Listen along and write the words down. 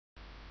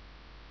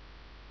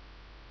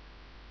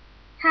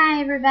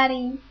Hi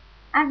everybody!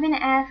 I've been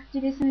asked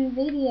to do some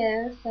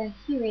videos, so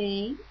here it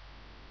is.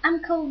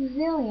 I'm called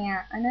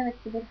Siilja. I know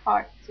it's a bit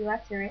hard to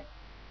utter it,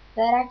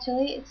 but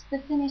actually it's the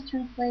Finnish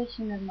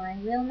translation of my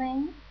real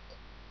name.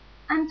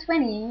 I'm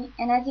 20,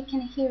 and as you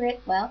can hear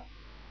it, well,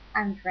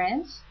 I'm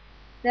French.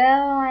 So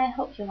I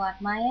hope you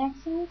like my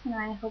accent, and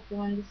I hope you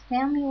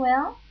understand me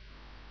well.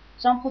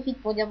 J'en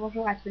profite pour dire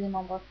bonjour à tous les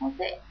membres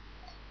français.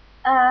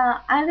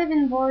 I live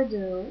in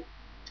Bordeaux,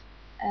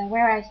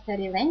 where I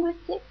study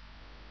linguistics.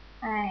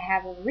 I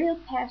have a real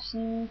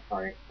passion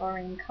for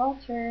exploring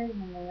cultures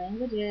and the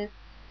languages,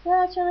 so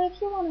actually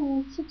if you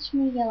want to teach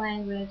me a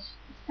language,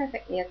 it's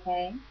perfectly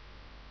okay.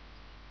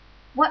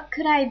 What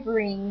could I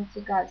bring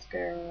to God's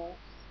Girls?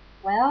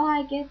 Well,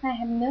 I guess I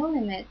have no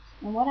limits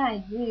in what I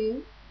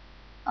do.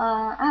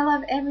 I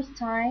love every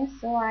style,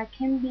 so I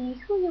can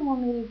be who you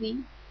want me to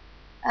be.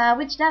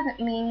 Which doesn't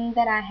mean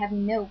that I have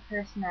no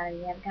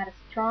personality. I've got a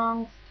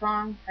strong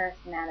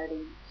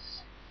personality.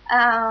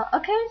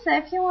 Okay, so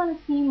if you want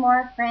to see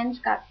more French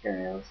Got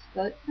Girls,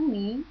 vote for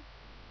me.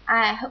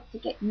 I hope to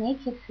get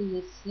naked for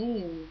you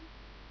soon.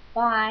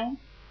 Bye.